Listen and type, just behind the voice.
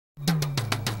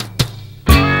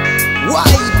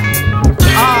Wipe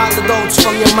all the doubts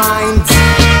from your mind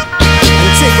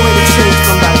and take away the chains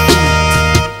from thy feet.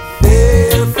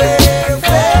 Fair, fair,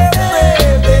 fair, fair,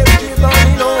 fair, keep on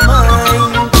in your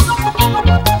mind.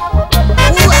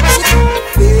 Watch it.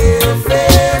 Fair,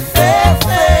 fair, fair,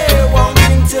 fair,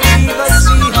 wanting to leave us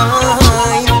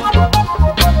behind.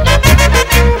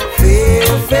 Fair,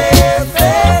 fair,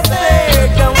 fair, fair,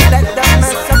 don't let them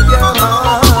mess up your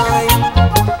mind.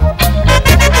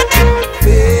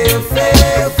 Fair,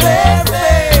 fair, fair,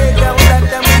 fair, don't let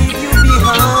them leave you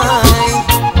behind.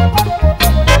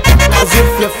 As if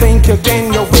you think you can,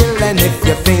 you will, and if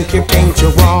you think you can't, you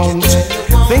won't.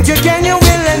 Think you can, you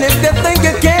will, and if you think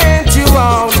you can't, you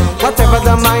won't. Whatever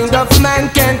the mind of man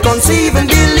can conceive and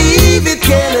believe, it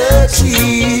can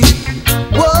achieve.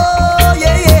 Whoa,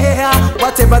 yeah, yeah.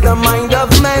 Whatever the mind of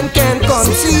man can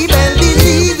conceive and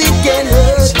believe, it can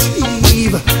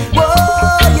achieve.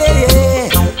 Whoa, yeah, yeah.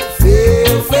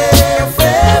 Fair, fair,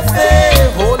 fair,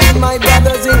 fair, holding my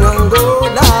brothers in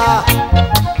Angola.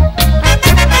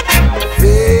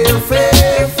 Fair,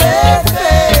 fair, fair,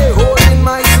 fair, holding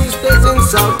my sisters in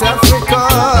South Africa.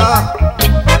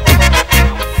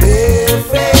 Fair,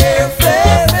 fair,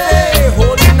 fair, fair,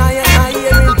 holding I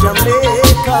here in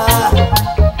Jamaica.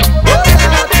 Oh,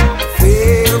 Lord.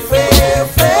 Fair, fair,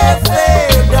 fair, fair,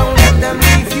 don't let them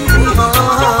leave you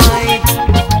behind.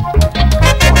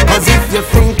 Cause if you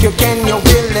think you can, you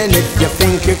will, and if you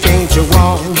think you can't, you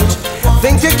won't.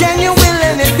 Think you can, you will,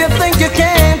 and if you think you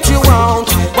can't, you won't.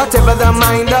 Whatever the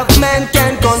mind of man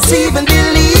can conceive and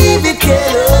believe, it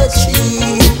can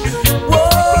achieve.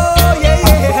 Whoa, yeah,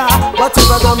 yeah.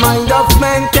 Whatever the mind of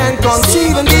man can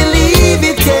conceive and believe,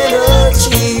 it can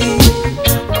achieve.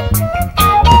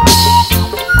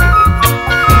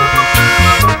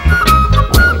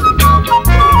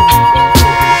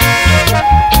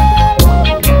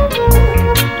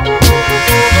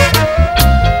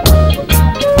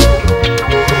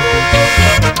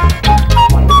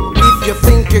 If you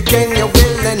think you can, you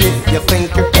will, and if you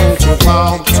think you can't, you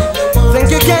won't. Think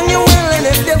you can, you will, and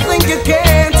if you think you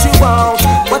can't, you won't.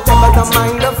 Whatever the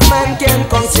mind of man can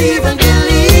conceive and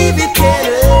believe, it can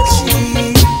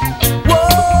achieve.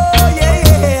 Whoa, yeah,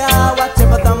 yeah.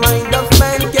 Whatever the mind of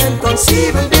man can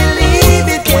conceive and believe,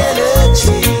 it can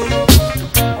achieve.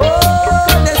 Oh,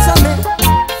 that's a man.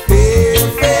 Fair,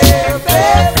 fair,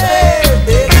 fair, fair,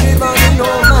 they keep on in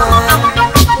your mind.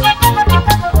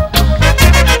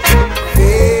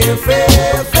 Fair,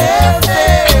 fair, fair,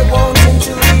 fair, wanting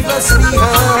to leave us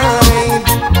behind.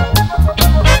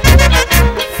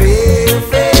 Fair,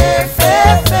 fair,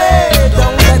 fair, fair,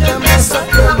 don't let them mess up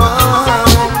your mind.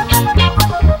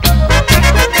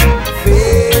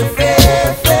 Fair,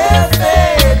 fair, fair,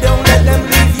 fair, don't let them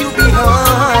leave you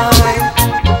behind.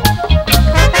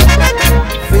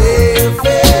 Fair,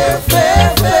 fair, fair,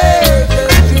 fair,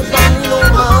 just keep on your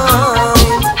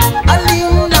mind. I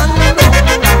lean on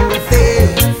fair,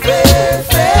 fair,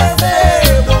 fair, fair,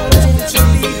 wanting to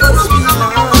leave us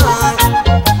behind.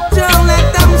 Don't let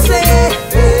them say,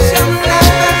 some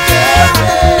never care,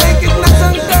 make it nice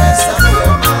and good.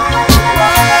 Oh,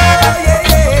 yeah,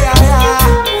 yeah, yeah.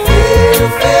 Fair,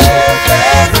 fair,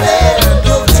 fair, fair,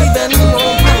 you'll see them in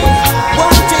your mind,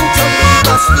 wanting to leave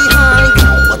us behind.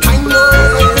 But I know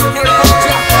they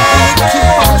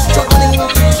keep on struggling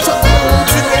till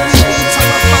we reach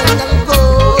our final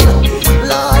goal.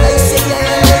 Lord, I say I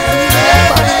am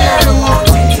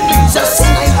everybody. Just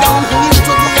say I down here to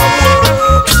do the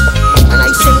work, and I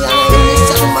say I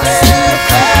mission must be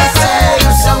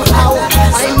accomplished somehow.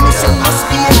 I mission must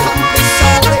be accomplished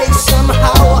always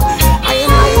somehow. I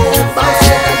am my own boss,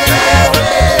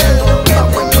 but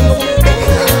when you know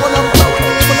begging, I wanna bow,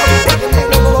 and when I'm begging,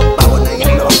 I wanna bow, and I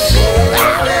am no.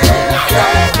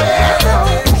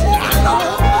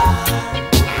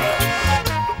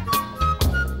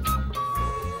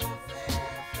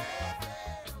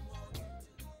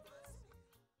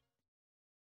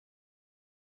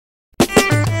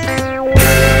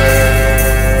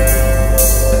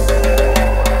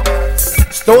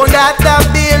 Stone that the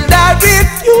builder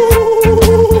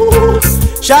refused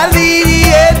shall be the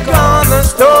head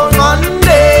cornerstone one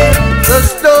day. The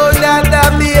stone that the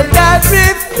builder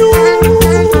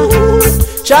refused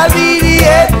shall be the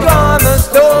head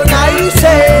cornerstone. I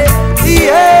say, the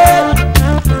head,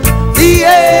 the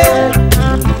head,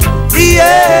 the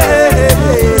head,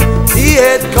 the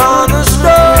head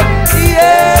cornerstone, the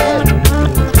head,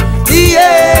 the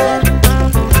head,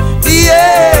 the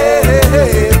head,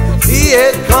 the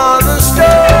head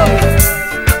cornerstone.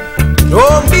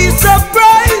 Don't be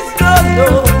surprised, no, no,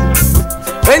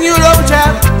 when you don't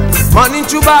have money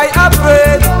to buy a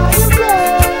bread.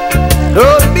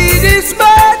 Don't be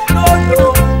dismayed, no,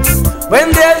 no,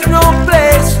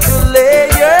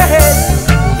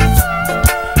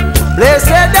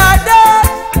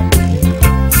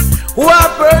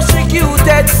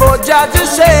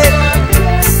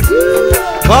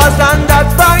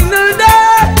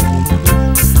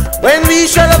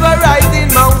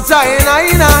 rising Mount Zion,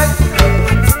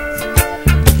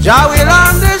 Jah will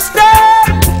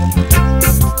understand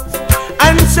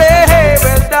and say, hey,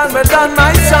 well done,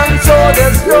 my son. So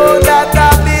the stone that I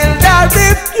build as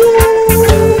if you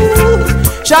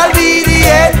shall be the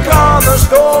head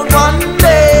cornerstone one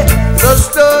day. The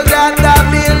stone that I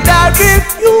build as if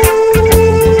you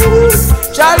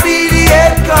shall be the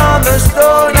head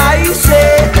cornerstone. I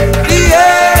say, the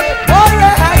head,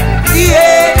 alright, the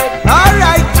head,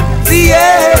 alright, the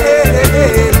head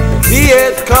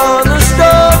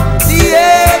cornerstone, the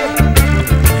head,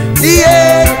 the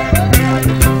head,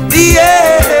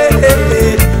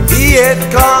 the head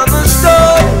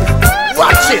cornerstone.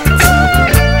 Watch it.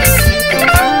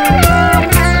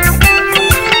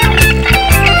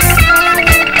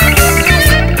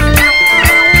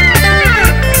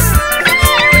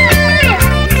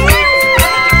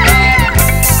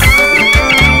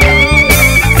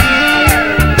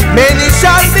 Many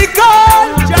shall be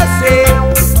called, just say,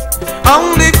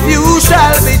 only few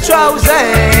shall be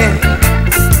chosen.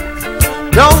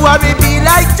 Don't worry, be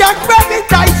like Jack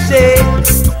Rabbit, I say,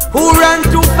 who ran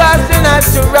too fast and had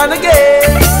to run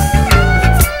again.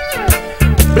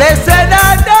 Blessed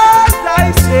are those,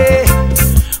 I say,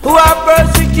 who are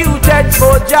persecuted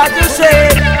for Jah to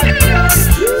say,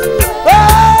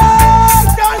 oh,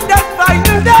 done that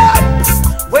final day,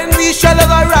 when we shall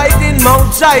have a ride in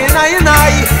Mount Zion,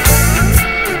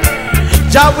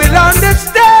 Jah will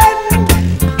understand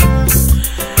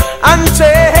and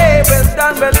say, hey,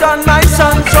 well done, my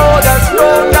son. So the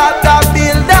stone that I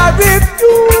build a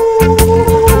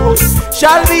refuge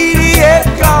shall be the head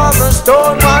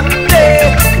cornerstone one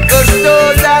day. The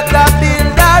stone that I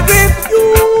build a refuge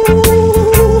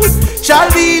shall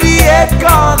be the head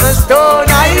cornerstone.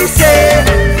 I say,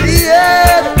 the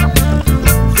head,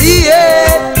 the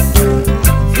head,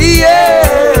 the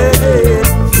head,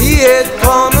 the head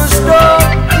cornerstone,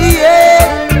 the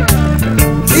head,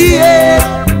 the head,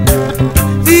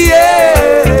 the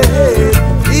head,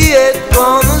 the head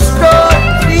cornerstone,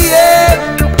 the head,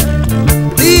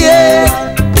 the head,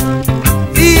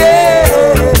 the head,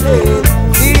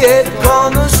 the head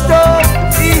cornerstone,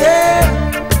 the head,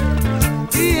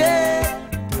 the head,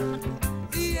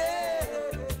 the head,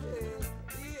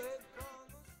 the head.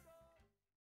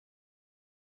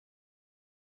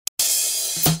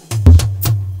 Can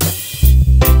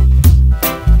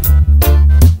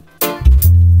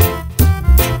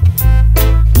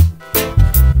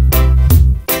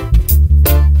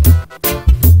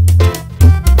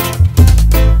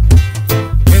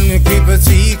you keep a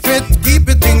secret? Keep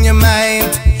it in your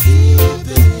mind.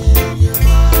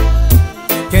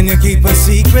 Can you keep a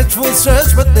secret? Full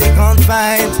search but they can't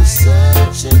find.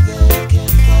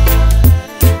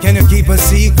 Can you keep a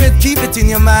secret? Keep it in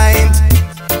your mind.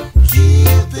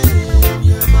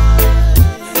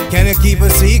 Can you keep a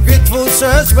secret? Full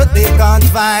search but they can't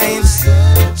find.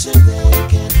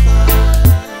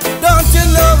 Don't you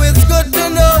know it's good to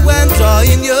know when joy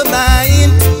in your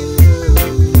mind?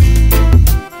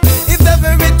 If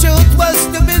every truth was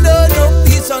to be known, no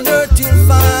peace on earth you'll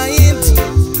find.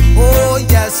 Oh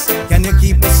yes, can you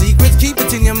keep a secret? Keep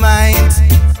it in your mind.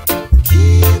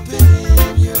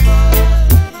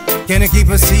 Can you keep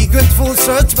a secret? Full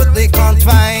search but they can't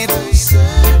find.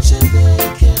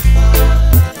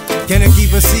 Can you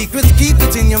keep a secret? Keep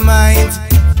it in your mind.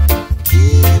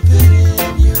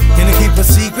 Can you keep a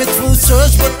secret? Full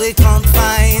search but they can't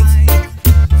find.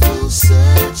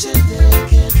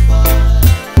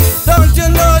 Don't you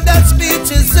know that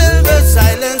speech is silver,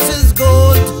 silence is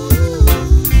gold?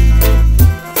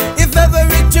 If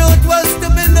every truth was to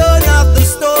be known, half the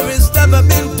stories never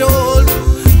been told.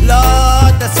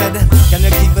 Lord, I said, can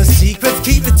you keep a secret?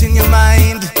 Keep it in your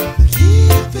mind.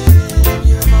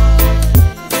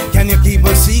 Can you keep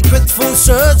a secret? Full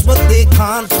search but they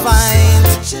can't find.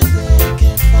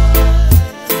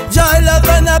 Joy, love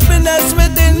and happiness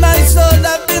within my soul.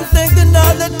 I've been thinking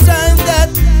all the time that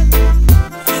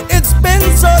it's been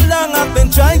so long I've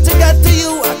been trying to get to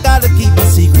you. I gotta keep a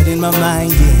secret in my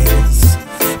mind, yes.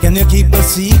 Can you keep a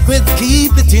secret?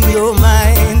 Keep it in your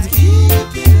mind.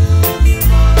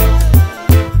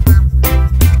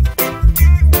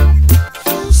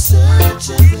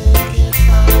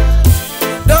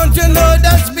 Don't you know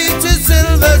that speech is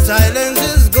silver, silence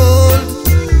is gold?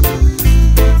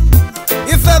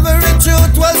 If every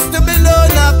truth was to be known,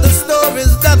 half the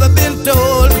stories never been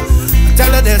told.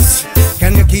 Tell her this,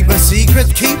 can you keep a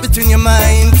secret? Keep it in your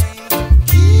mind.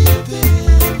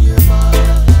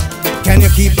 Can you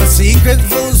keep a secret?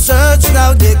 Full search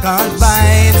now they can't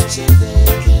find.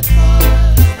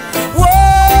 Whoa,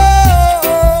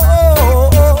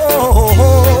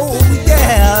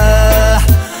 yeah.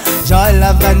 Joy,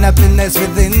 love and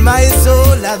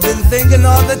I've been thinking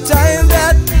all the time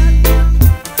that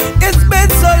it's been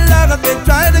so long I've been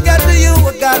trying to get to you.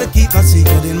 I gotta keep my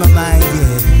secret in my mind,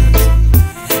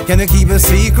 yeah. Can I keep a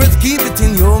secret? Keep it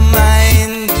in your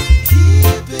mind.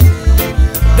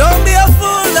 Don't be a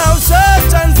fool now,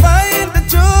 search and find the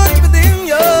truth within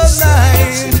your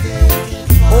mind.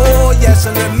 Oh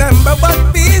yes, and remember what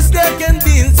peace there can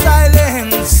be in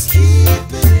silence.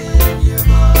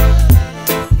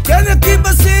 Can you keep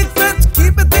a secret?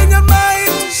 Keep it in your mind.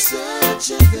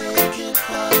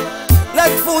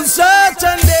 Let fools search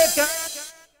and they can.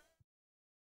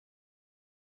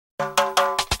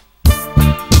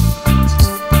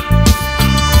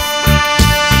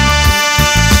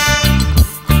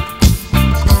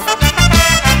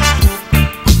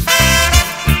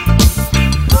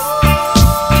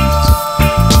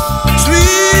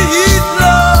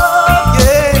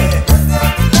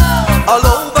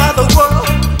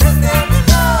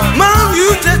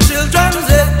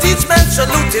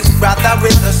 Brother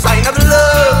with the sign of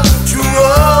love, true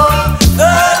the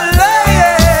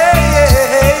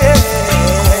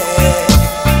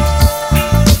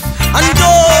and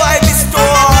though I bestow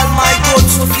all my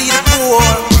goods to feed the poor,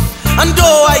 and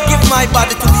though I give my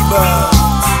body to be burned,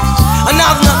 and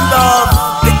have not love,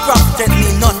 it profited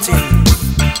me nothing.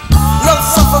 Love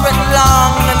suffereth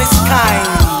long and is kind.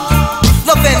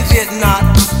 Love envieth not,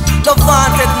 love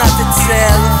vaunteth not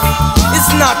itself, is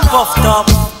not puffed up.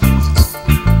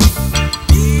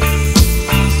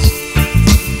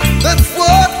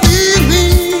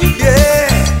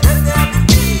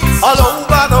 All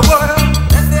over the world,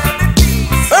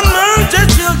 emerging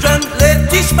children,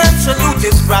 let each man salute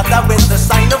his brother with the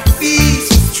sign of peace.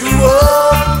 True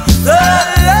the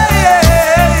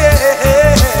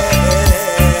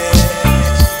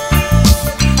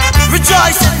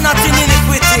rejoiceth not in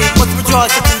iniquity, but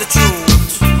rejoiceth in the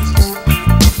truth.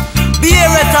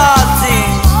 Beareth all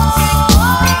things,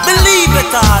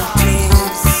 believeth all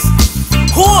things,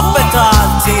 hopeth all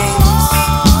things,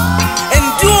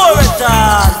 endureth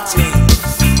all things.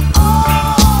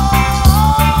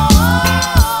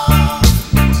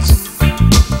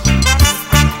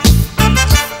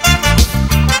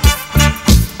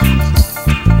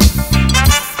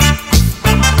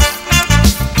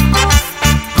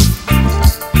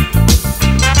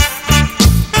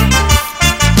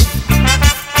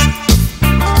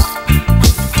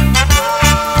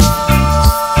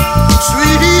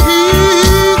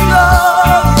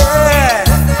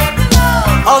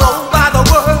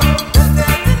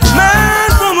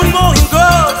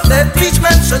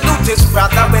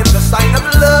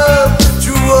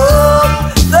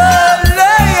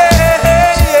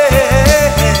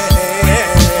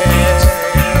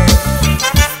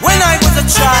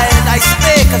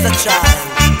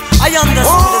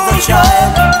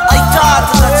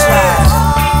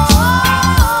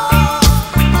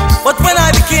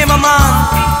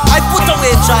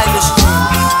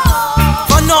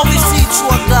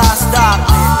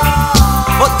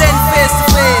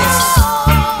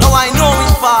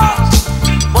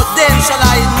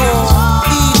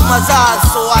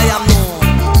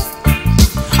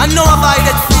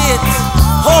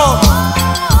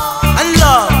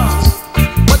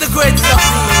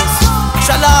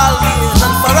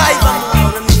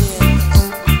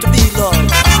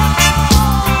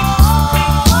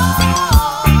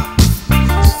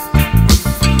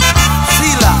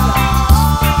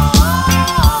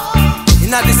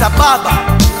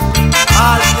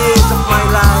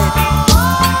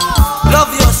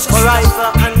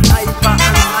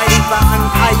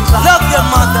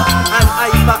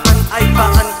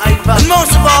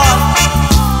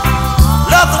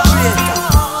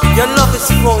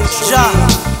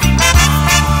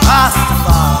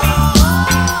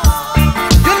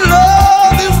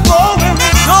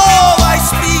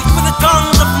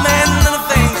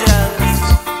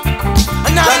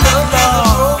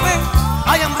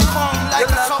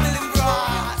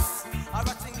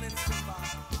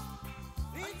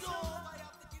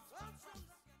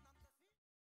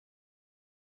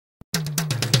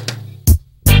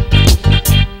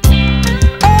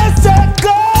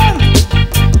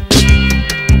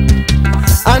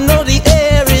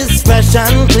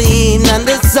 And clean, and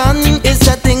the sun is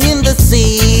setting in the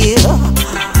sea.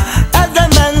 As a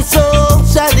man, so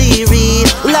shall he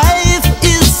read. Life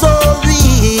is so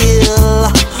real.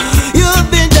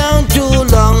 You've been down too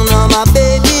long now, my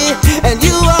baby, and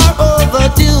you are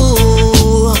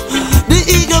overdue. The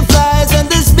eagle flies and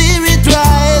the spirit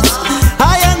rise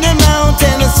high on the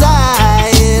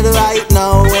mountainside. Right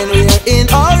now, when we're in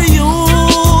our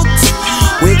youth,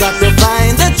 we got to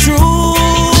find the truth.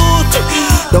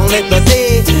 Don't let the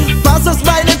day pass us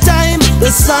by the time The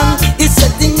sun is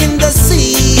setting in the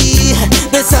sea.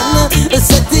 The sun is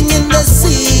setting in the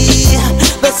sea.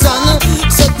 The sun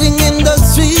setting in the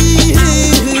sea.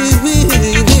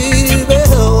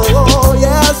 Oh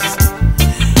yes,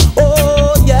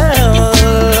 oh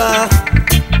yeah.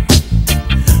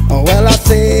 Well, I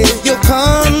say you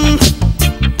come.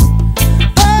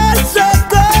 I say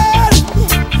come,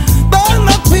 but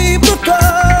my people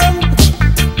come.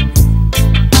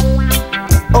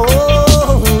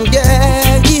 Oh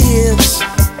yeah, yes.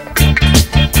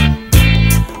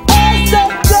 I say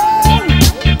come.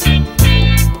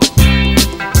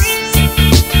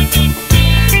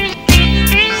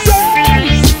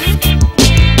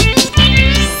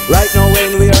 Right now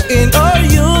when we are in our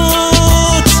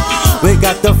youth, we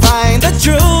got to find the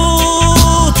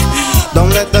truth. Don't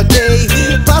let the day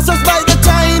pass us by the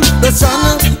time. The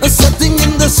sun is setting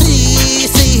in the sea.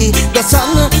 See, the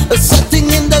sun is setting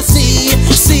in the sea.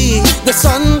 See, the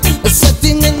sun is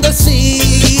setting in the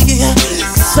sea.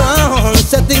 Sun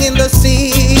setting in the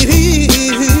sea.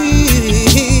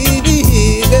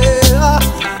 Yeah.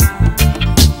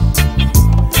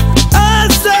 I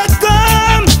said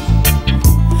come,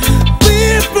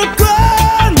 people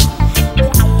come.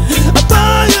 I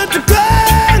tell you to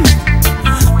come,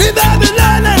 the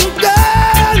Babylon and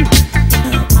come.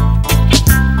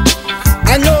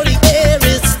 I know the air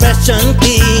is fresh and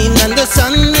clean, and the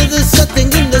sun is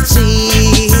setting in the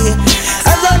sea.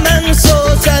 As a man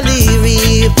so shall he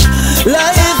reap.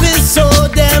 Life is so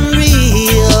damn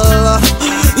real.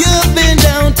 You've been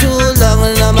down too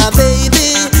long now, my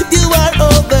baby. You are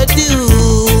overdue.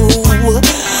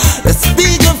 The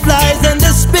speaker flies and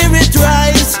the spirit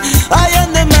rise high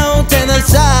on the mountain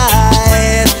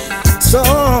aside. So,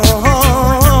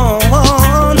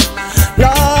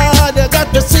 Lord, you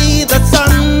got to see the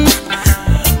sun.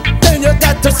 Then you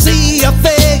got to see your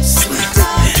face.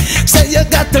 Say you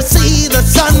got to see the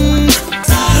sun.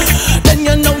 Then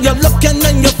you know you're looking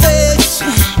in your face.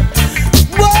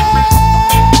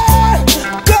 Whoa,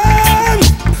 come.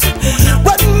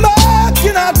 What more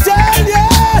can I tell you?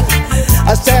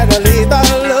 I said to leave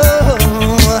alone.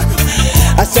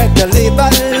 I said to leave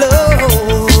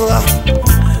alone.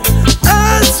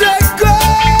 I said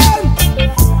come.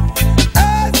 I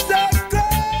said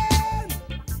come.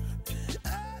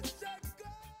 I said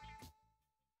come.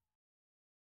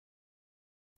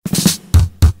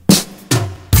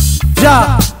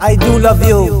 Ja, I do love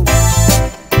you.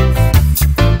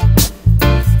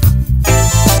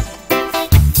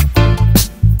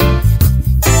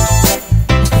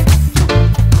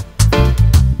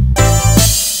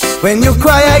 When you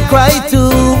cry, I cry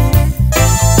too.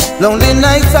 Lonely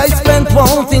nights I spent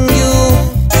wanting you,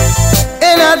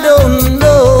 and I don't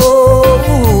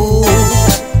know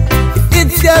if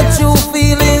it's your true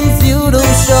feelings you do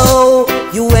show.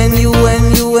 You and you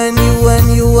and you and you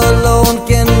and you alone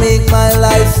can make my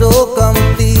life so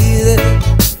complete.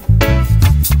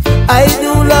 I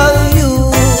do love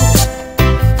you.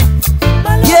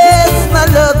 Yes, my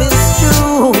love is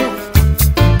true.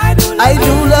 I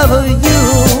do love you.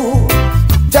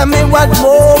 Tell me what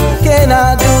more can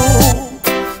I do?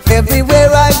 Everywhere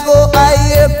I go I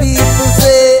hear people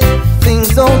say things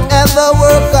don't ever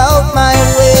work out my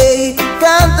way.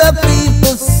 Can't the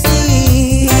people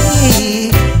see?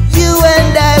 You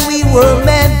and I, we were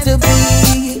meant to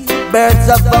be. Birds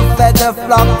of a feather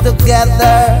flock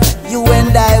together. You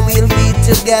and I will be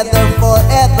together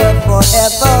forever,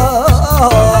 forever.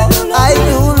 I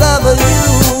do love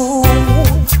you.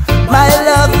 My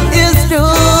love is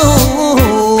true.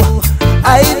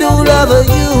 I do love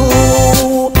you.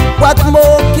 What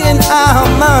more can a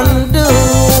man do?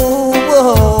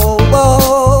 Oh,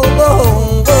 oh,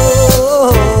 oh,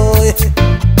 oh.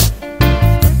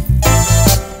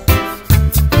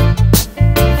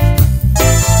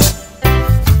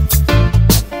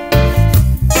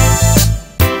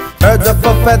 Birds of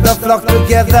a feather flock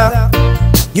together.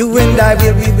 You and I,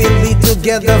 we will be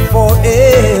together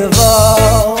forever.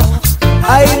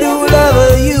 I do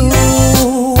love you.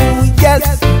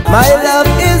 Yes, my love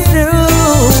is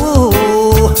true.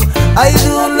 I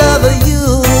do love you.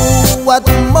 What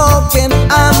more can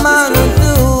a man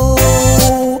do?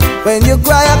 When you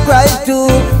cry, I cry too.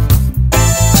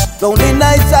 Lonely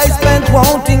nights I spent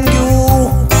wanting you,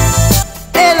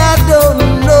 and I don't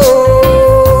know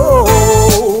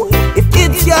if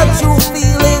it's your true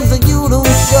feelings that you do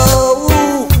show.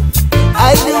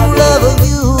 I do love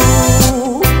you.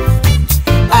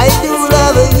 I do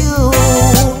love you.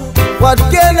 What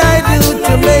can I do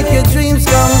to make your dreams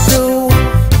come true?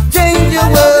 Change your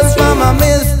words from a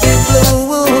misty blue.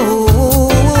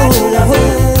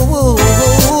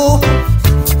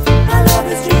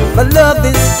 My love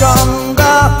is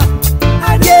stronger.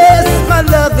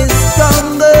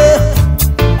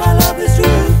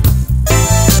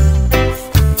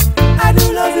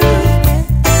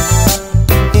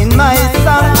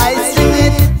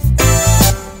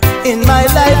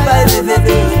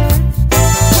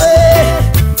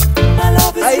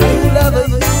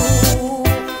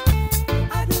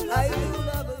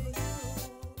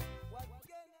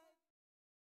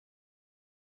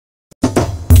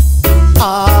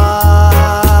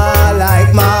 Ah,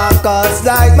 like Marcus,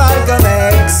 like Malcolm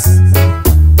X.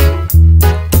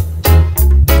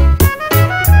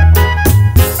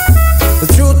 The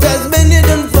truth has been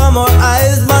hidden from our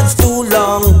eyes much too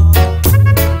long.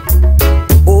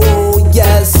 Oh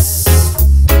yes.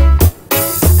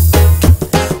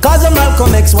 Cause of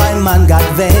Malcolm X, why man got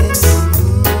vexed.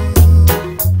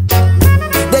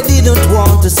 They didn't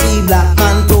want to see black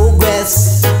man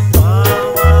progress.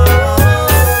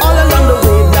 All along the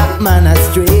way black man has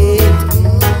strayed,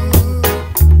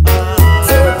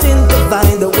 searching to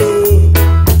find a way.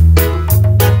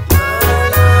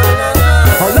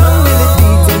 How long will it be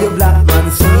till your black man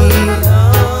see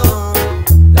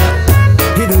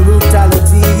hidden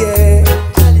brutality, yeah.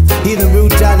 Hidden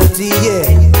brutality, yeah.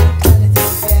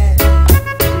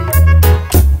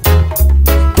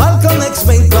 Malcolm X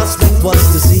main prospect was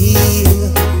to see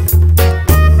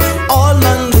all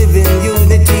men live in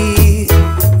unity.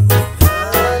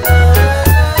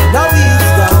 Now he's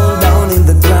down in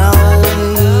the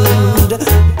ground.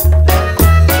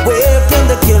 Where can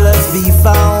the killers be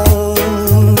found?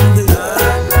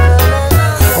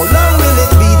 How long will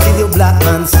it be till your black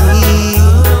man see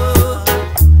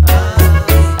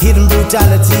hidden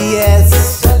brutality, yes.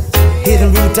 Hidden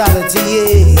brutality,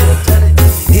 yeah.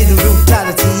 Hidden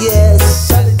brutality, yes.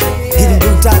 Hidden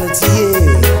brutality,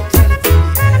 yeah.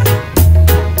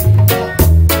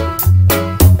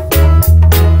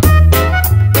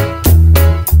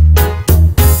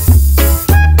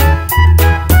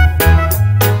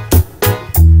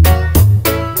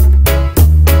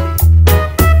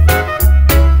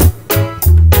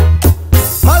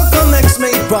 Malcolm X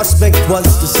main prospect was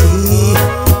to see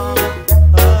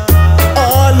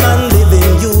all men live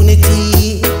in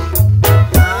unity.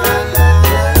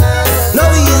 Now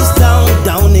he is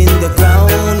down in the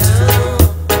ground.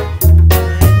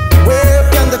 Where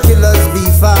can the killers be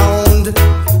found?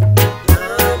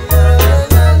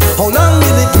 How long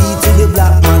will it be till the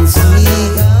black man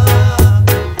see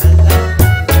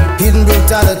hidden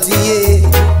brutality, yeah.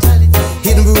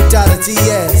 Hidden brutality,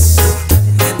 yes.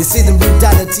 This hidden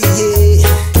brutality, yeah.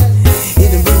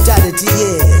 Hidden brutality,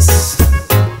 yes.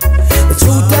 The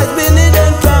truth has been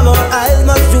hidden from our eyes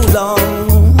much too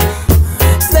long.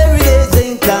 Slavery days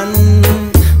ain't done.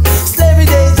 Slavery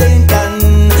days ain't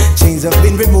done. Chains have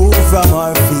been removed from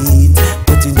our feet,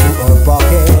 put into our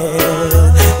pocket.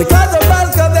 Because of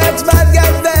Malcolm X, man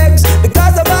get vexed.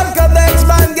 Because of Malcolm X,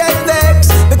 man get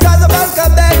vexed. Because of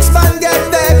Malcolm X, man get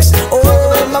vexed.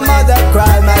 Oh, my mother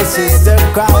cry, my sister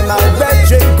cry, my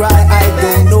brethren cry. I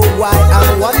don't know why.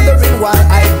 I'm wondering why.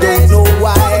 I don't know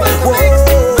why. Whoa,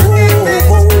 yeah.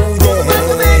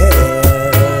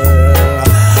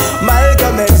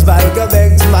 Malcolm X, Malcolm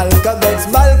X, Malcolm X,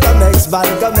 Malcolm X,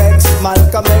 Malcolm X,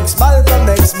 Malcolm X, Malcolm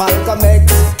X, Malcolm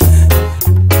X.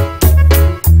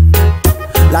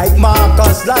 Like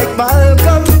Marcus, like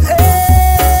Malcolm X.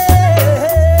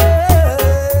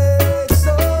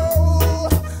 So,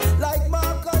 like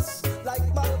Marcus,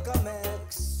 like Malcolm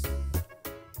X.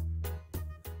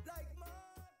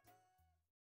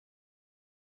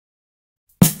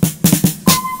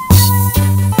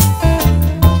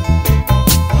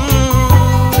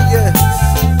 Yes.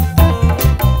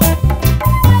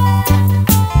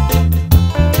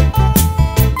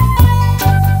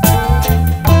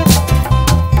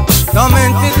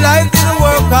 Tormented life didn't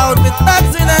work out with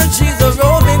Patsy, and she's a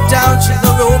roaming town, she's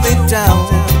a roaming town.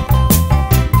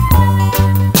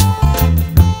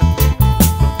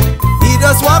 He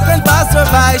just walked and passed her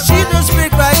by, she just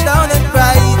break right down and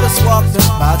cry. He just walked and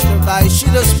passed her by, she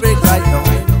just break right down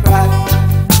and cry.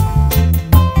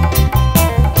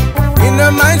 In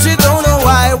her mind she don't know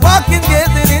why, walking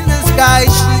gazing in the sky,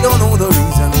 she don't know the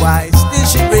reason why. Still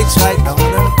she breaks right down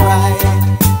and cry.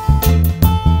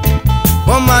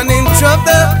 Woman in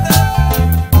trouble,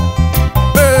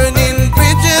 burning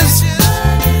bridges.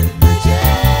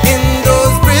 In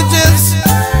those bridges,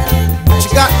 she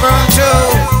got burned too.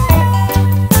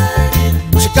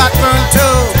 She got burned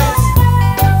too.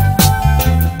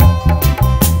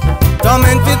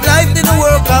 Tormented life didn't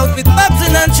work out with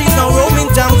Babson, and she's no roaming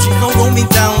town. She's no roaming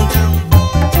town.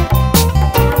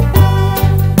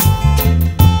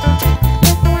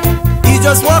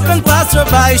 Just walk and pass her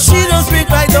by, she just break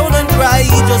right down and cry.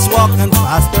 He just walk and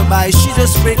pass her by, she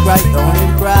just break right down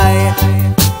and cry.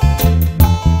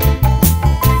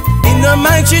 In her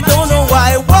mind she don't know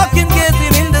why, walking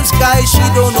gazing in the sky, she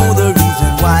don't know the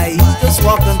reason why. He just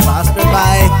walk and pass her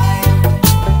by.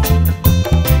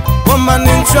 Woman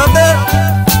in trouble,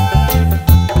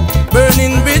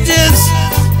 burning bridges.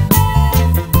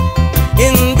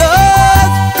 In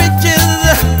those bridges,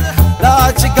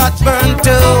 Lord, she got burned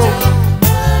too.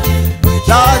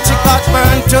 Lord, she got burned.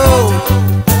 burned too.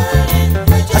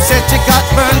 I said she got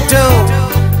burned too.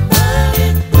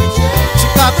 She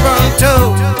got burned too.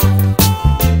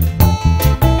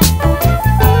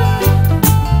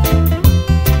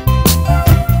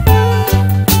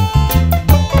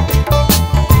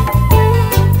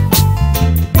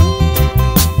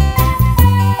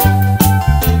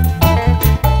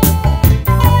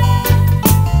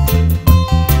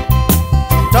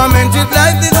 Tormented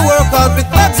life didn't work out with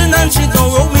boxing, and she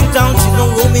don't roaming town, she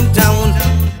don't roaming town.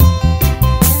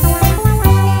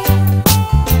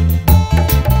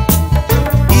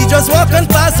 He just walk and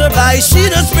pass her by, she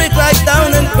just break right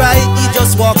down and cry. He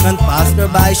just walk and pass her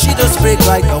by, she just break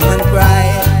right down and cry.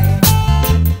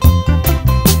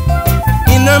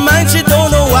 In her mind she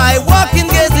don't know why, walking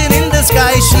gazing in the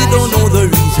sky, she don't know the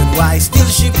reason why, still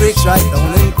she breaks right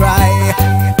down and cry.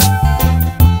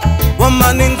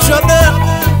 Woman in trouble,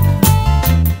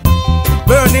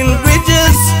 burning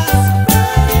bridges,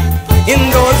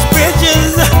 in those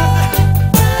bridges.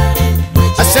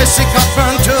 I said she got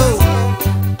burned too.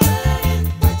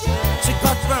 She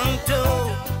got burned too.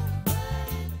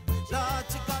 Lord,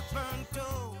 she got burned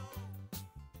too.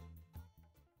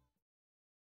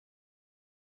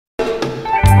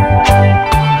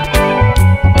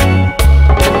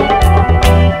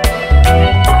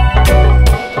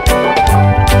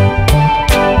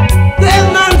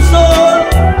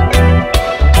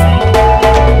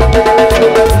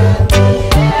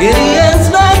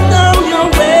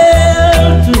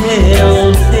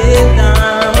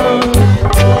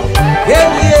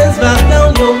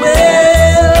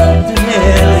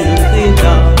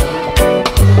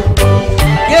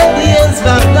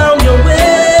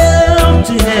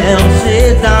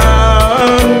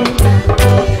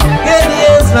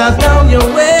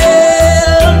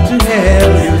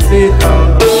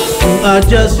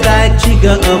 Just like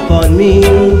trigger up on me.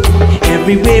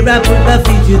 Everywhere I put my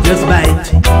feet you just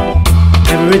bite.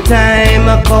 Every time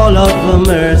I call out for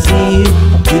mercy,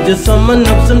 you just summon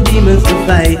up some demons to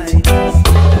fight.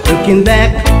 Looking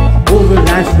back over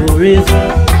life stories,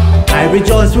 I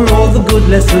rejoice for all the good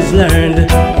lessons learned.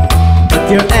 But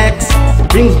your axe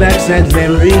brings back sad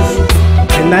memories,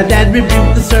 and my dad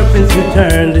rebuked the serpents you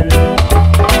turned.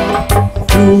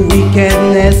 Through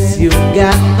wickedness you've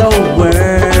got the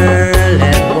world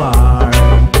at war.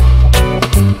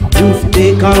 You've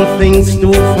taken things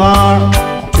too far,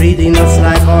 treating us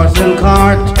like horse and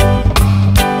cart,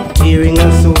 tearing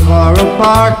us so far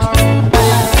apart.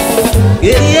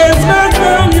 Gideon's back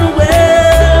down your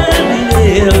well in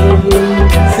hell,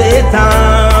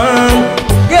 Satan.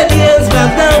 Gideon's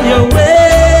back down your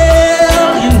well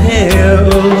in hell,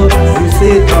 you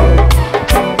Satan.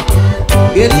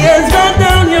 Gideon's back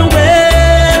down your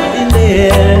well in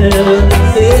hell,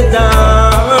 Satan.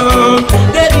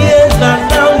 Gideon's back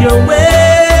down your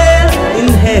well in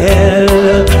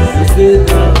hell,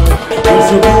 Satan. You're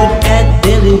so good at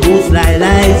telling those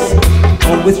lies,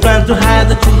 always trying to hide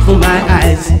the truth from my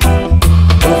eyes.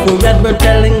 You're forever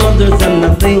telling others I'm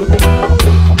nothing,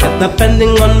 but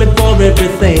depending on me for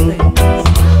everything.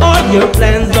 All your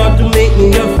plans are to make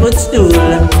me your footstool.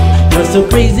 You're so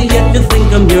crazy yet you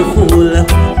think I'm your fool.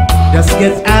 Just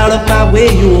get out of my way,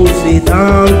 you old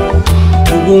Satan.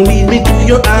 You won't lead me to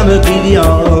your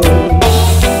Armageddon.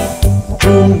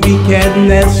 Through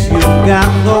wickedness you got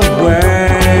the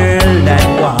world at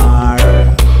war.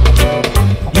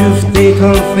 You've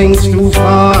taken things too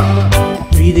far,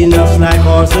 treating us like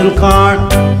horse and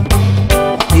cart,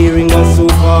 tearing us so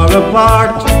far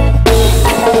apart.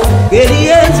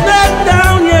 Gideon's back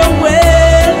down your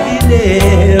well in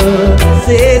hell,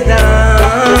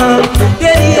 Satan.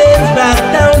 Gideon's back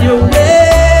down your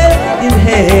well in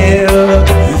hell,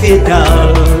 Satan.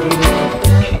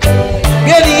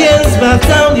 Gideon's back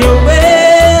down your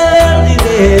well in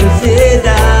hell, Satan.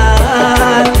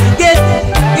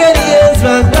 Gideon's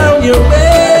back down your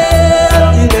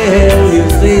well in hell, you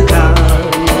Satan.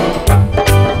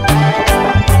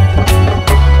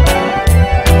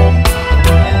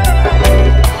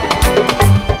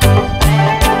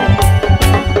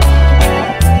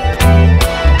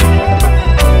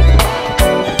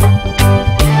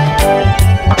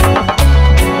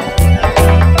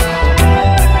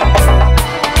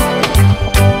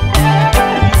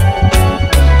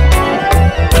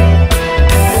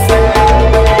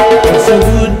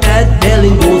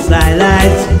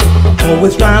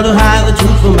 Always trying to hide the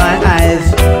truth from my eyes.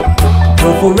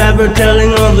 You're forever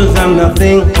telling others I'm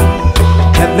nothing,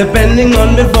 kept depending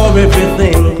on me for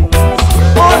everything.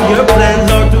 All your plans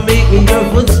are to make me your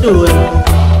footstool.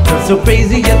 You're so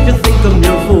crazy yet you think I'm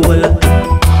your fool.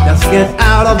 Just get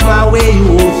out of my way,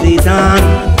 you old Satan.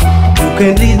 You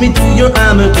can lead me to your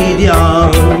Armageddon.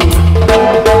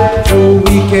 Through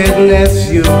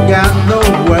wickedness you got the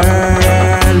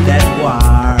world at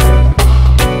war.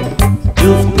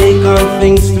 You've taken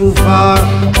things too far,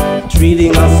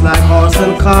 treating us like horse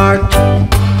and cart,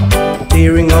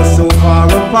 tearing us so far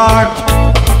apart.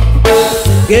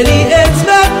 Get the heads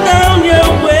back down your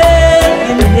way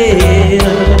in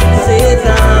hell,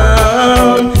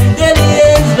 Satan. Get the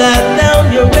heads back down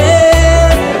your way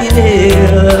in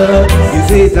hell,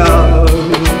 Satan.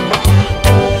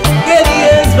 Get the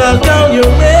heads back down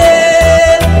your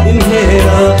way in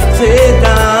hell,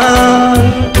 Satan.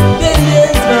 Get the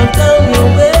heads back down your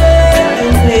way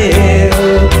in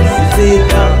hell,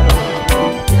 Satan.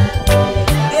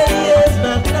 Get the heads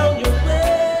back down your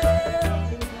way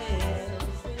in hell,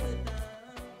 Satan.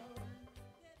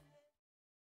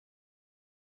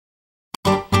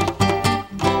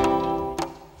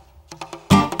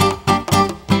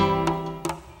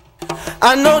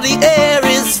 I know the air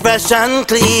is fresh and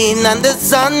clean, and the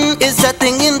sun is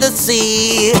setting in the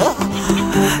sea.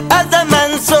 As a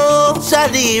man so shall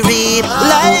he reap.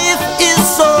 Life is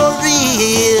so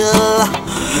real.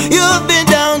 You've been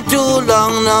down too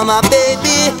long now, my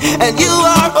baby, and you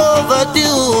are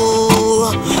overdue.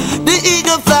 The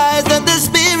eagle flies and the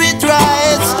spirit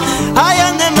rise high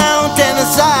on the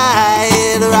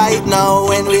mountainside. Right now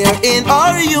when we're in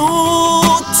our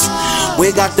youth,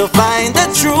 we got to find the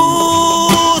truth.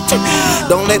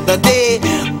 Don't let the day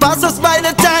pass us by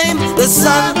the time the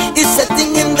sun is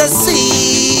setting in the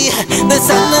sea. The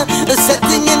sun is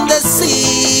setting in the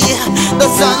sea. The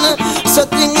sun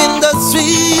setting in the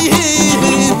sea.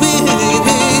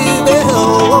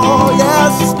 Oh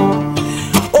yes.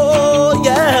 Oh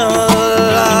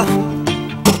yeah.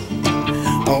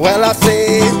 Well, I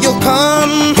say you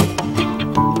come.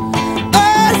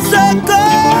 I say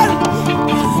come.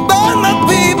 But my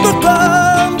people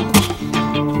come.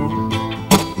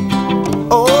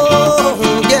 Oh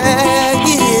yeah,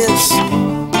 yes.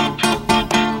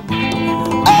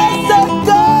 I said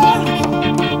come.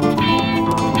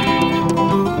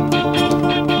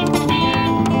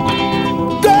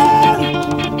 Come.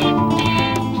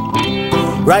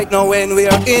 Right now when we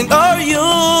are in our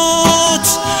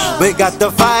youth, we got to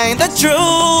find the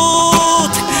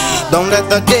truth. Don't let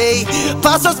the day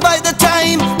pass us by the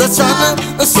time the sun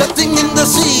is setting in the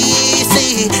sea.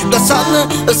 See, the sun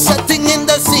is setting in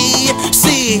the sea.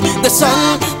 See, the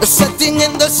sun is setting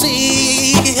in the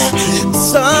sea.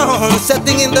 Sun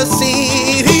setting in the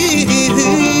sea.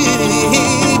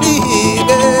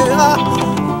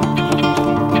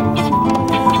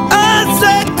 I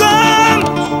said come,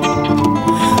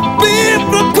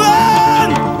 people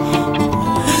come.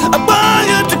 I want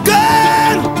you to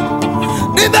come.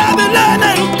 The Babylon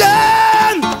and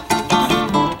gone.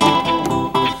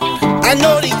 I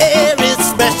know the air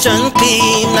is fresh and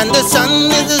clean, and the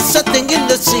sun is setting in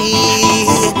the sea.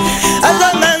 As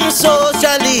a man so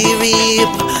shall he reap.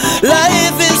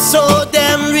 Life is so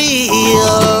damn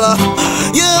real.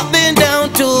 You've been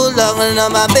down too long now,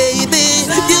 my baby,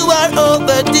 you are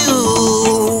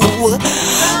overdue.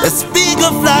 The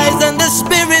speaker flies and the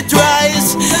spirit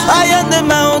rise high on the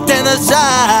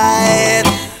mountainside.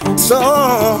 So,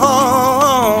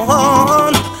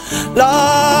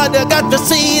 Lord, you got to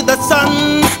see the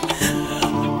sun,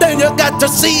 then you got to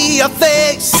see your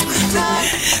face.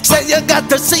 Say you got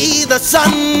to see the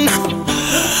sun,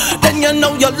 then you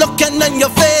know you're looking in your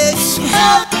face.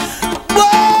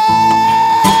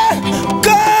 Whoa,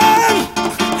 come,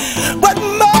 what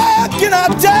more can I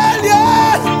tell you?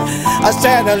 I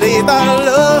said to leave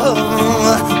alone.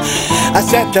 I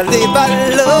said to leave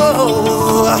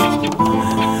alone.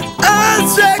 I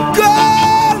said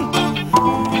come.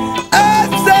 I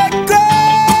said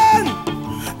come.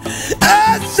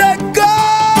 I said come.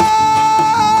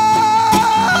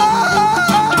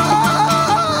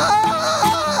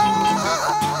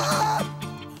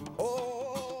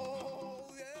 Oh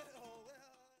yeah.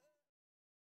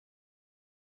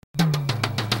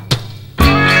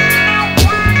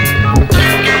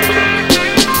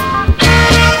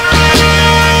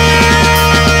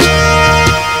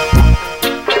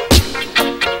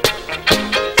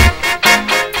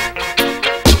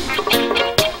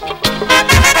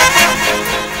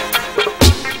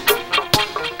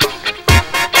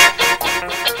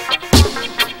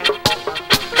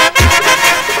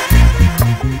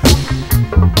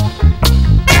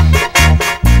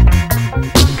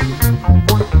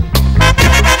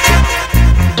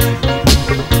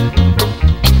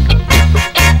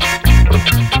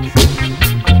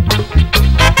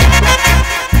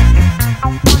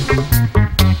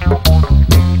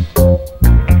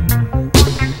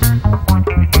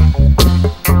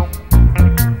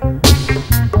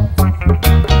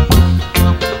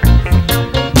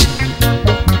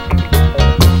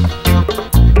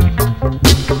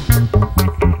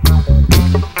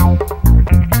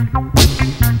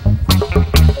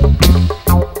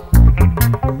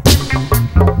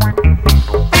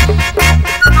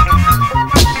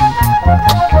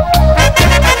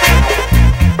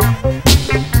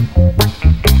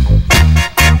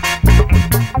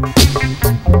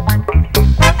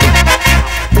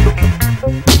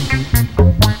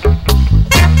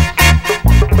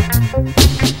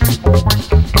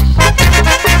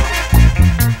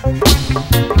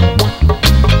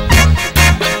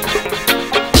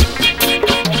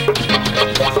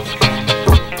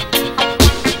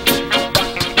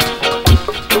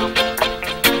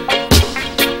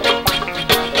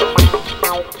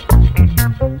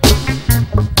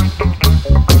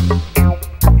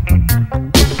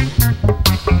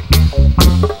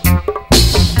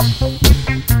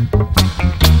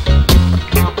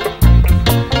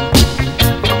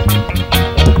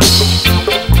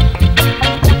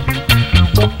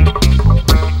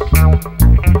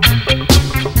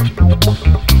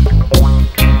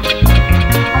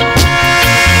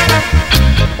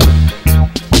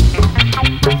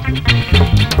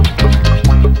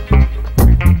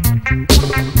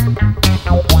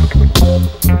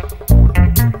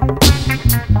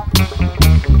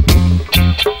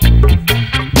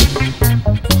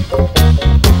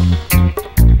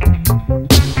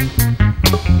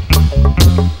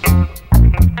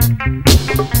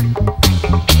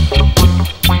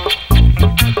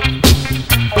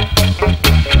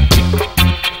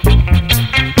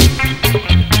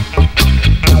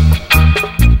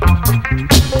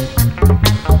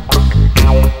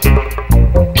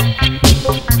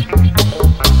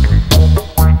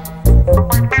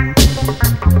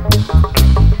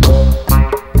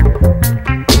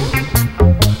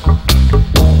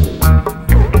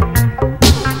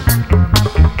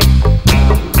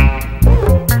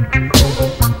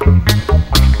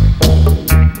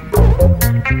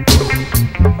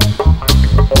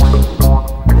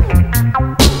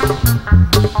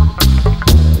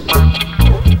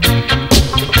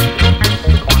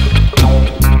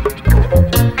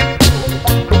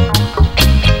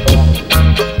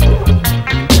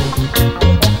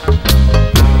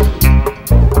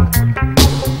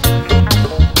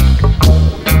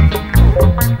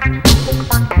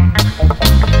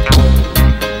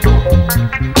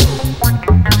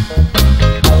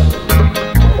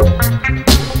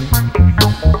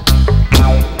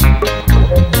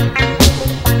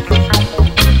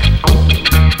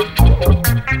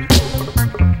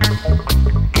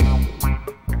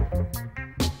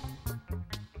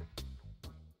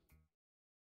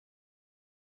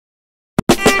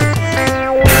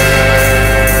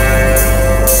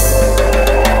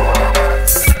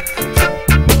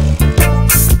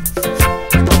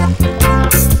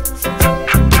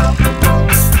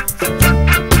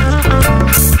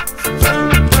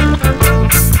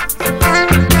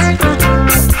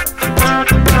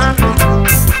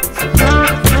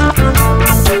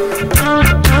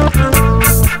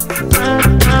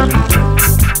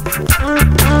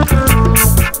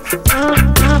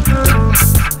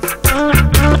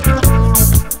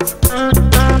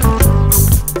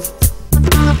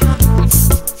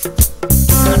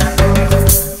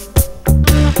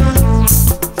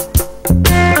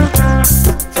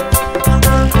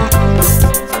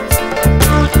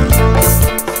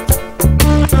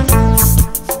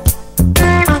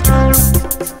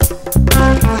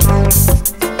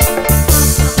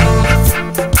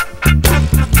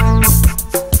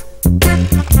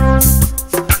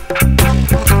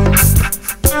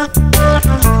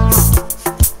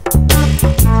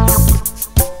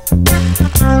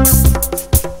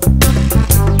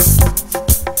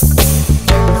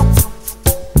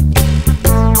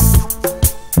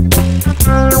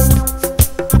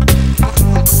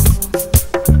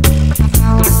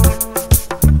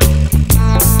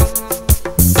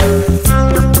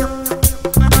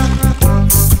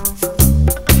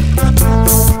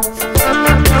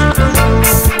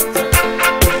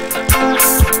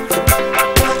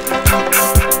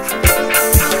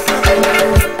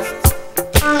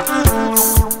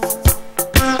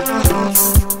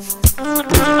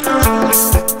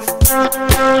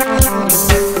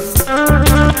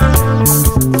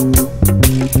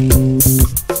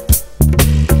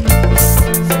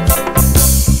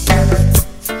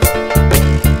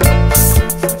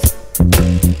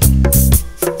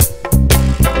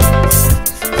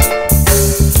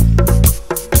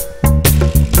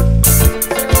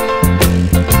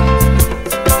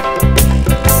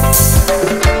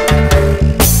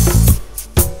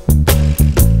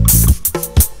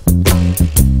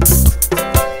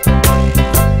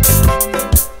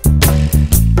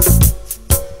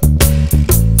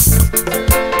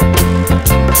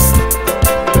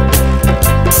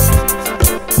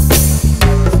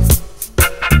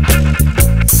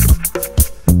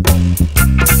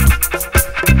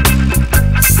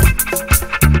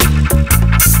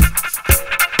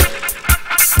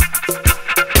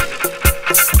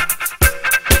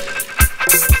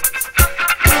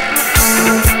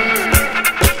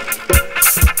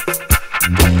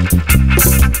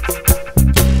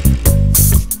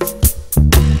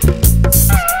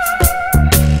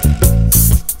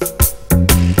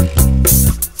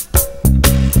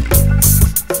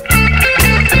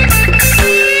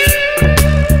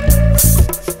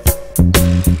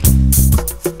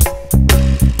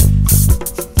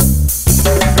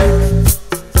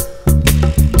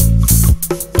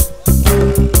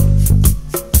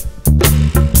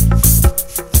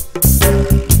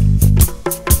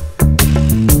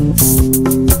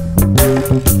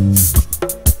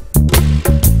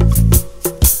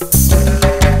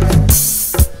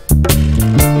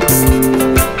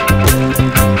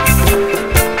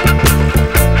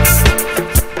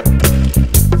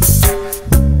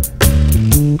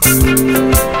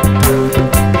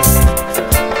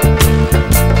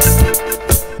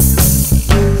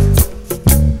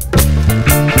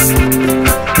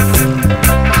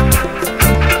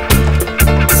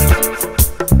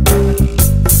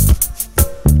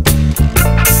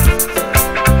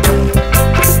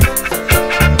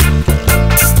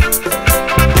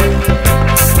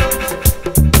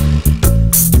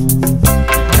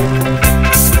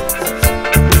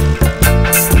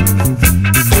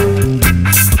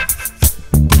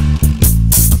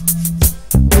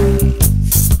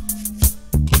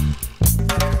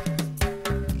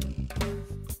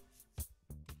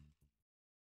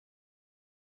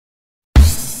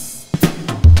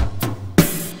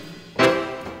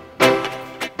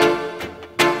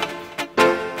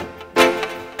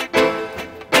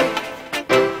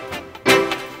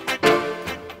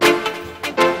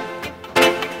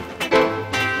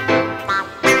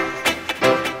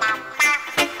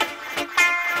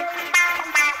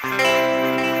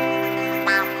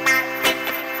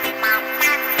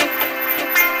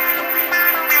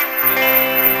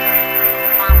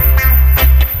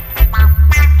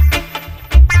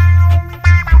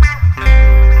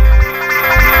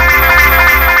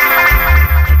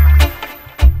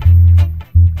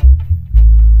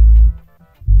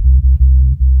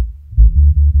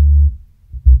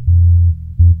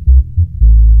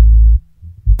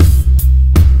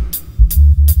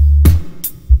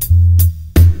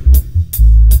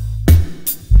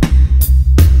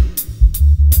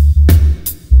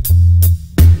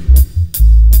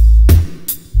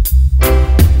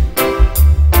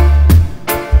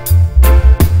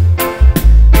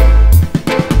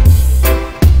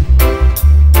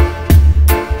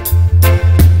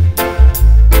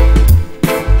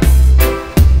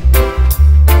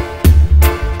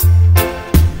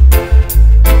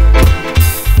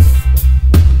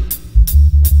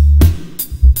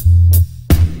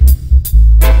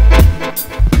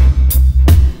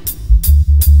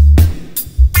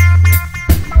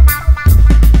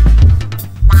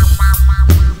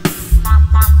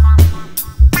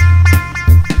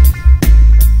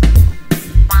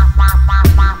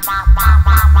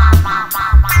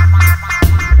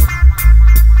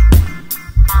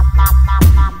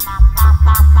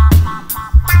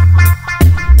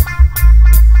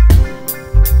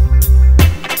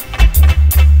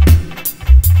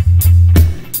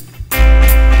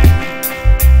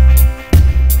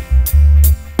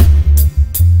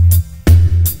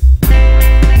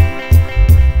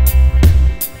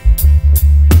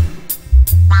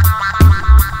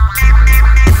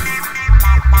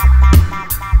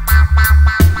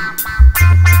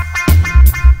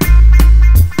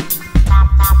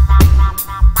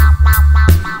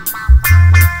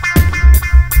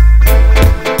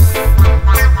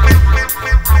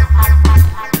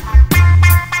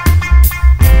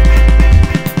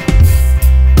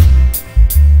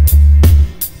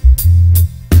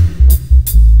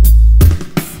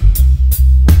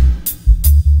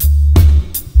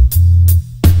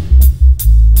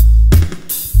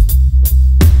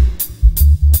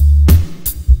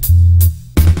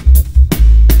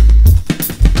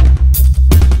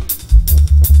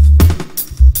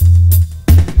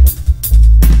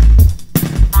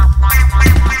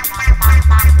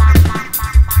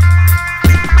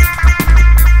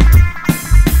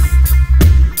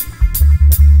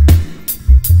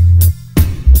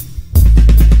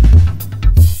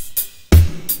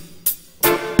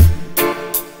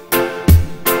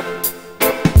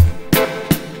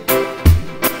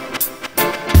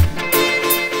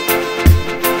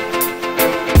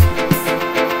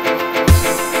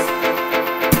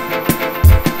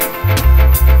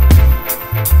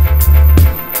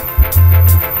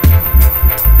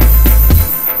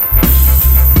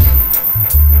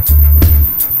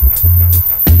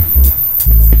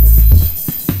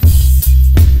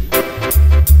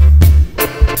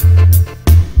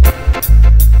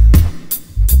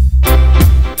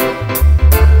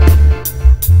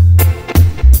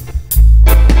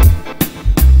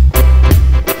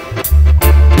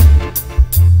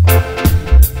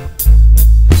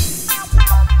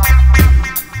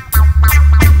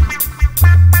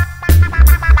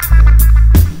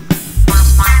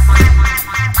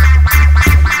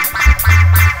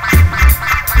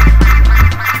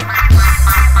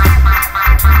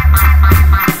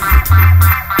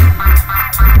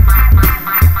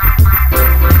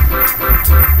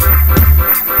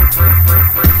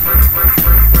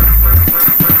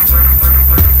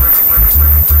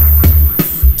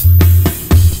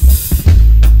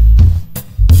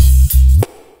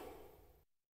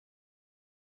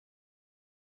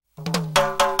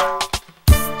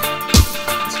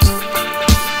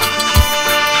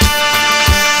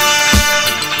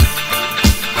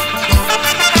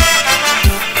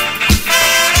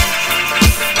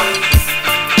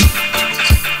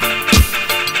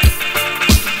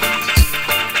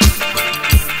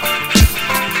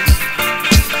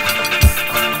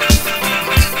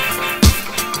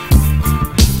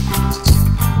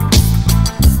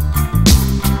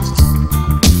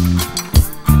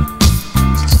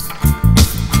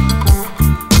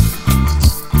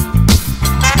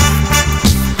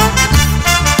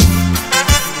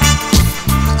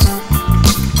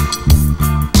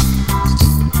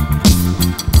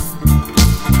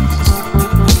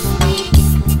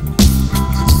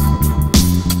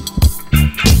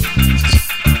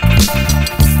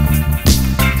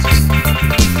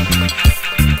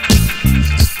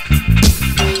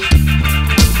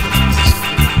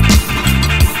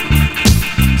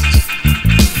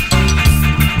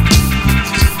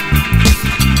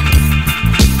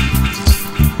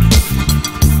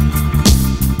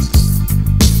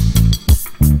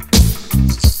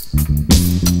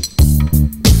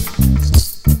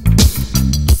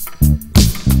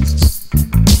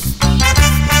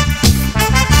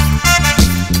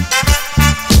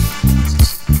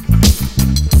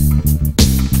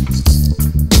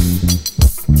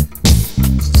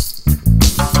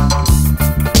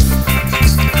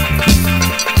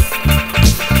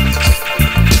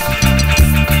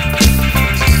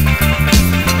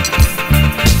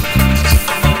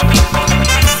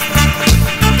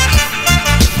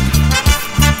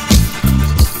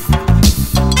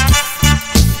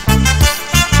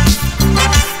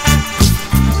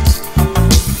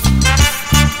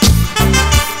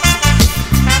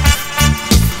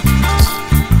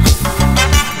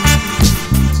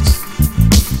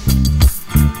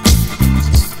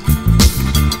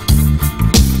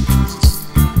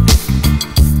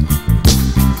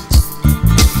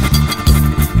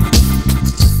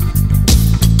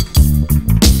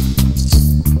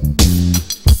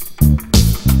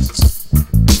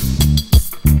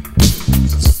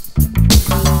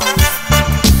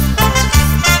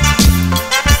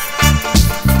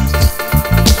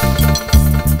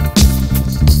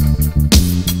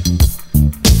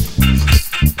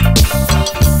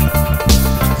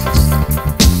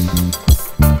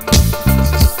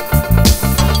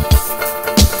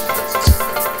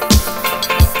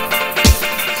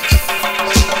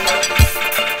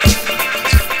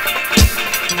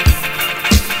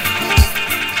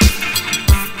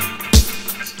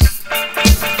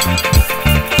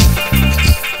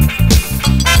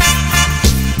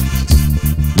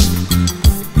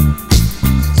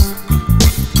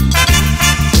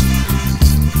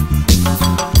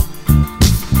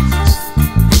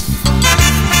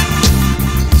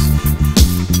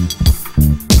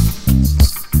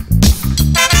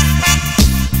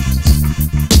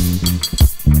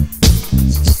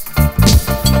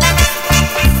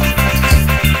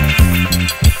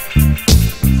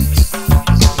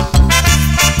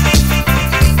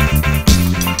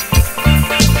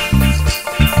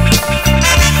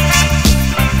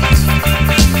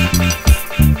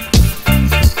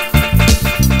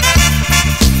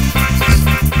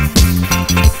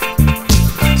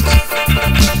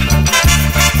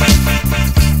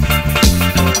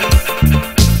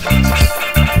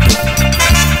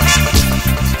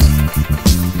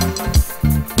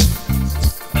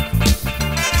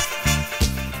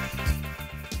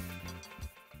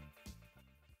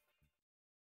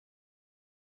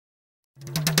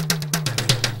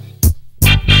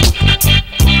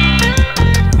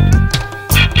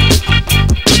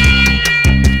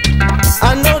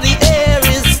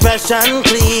 ocean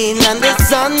clean and the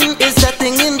sun is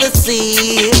setting in the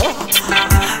sea.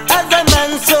 As a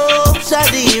man so shall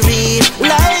he reap.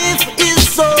 Life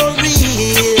is so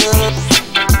real.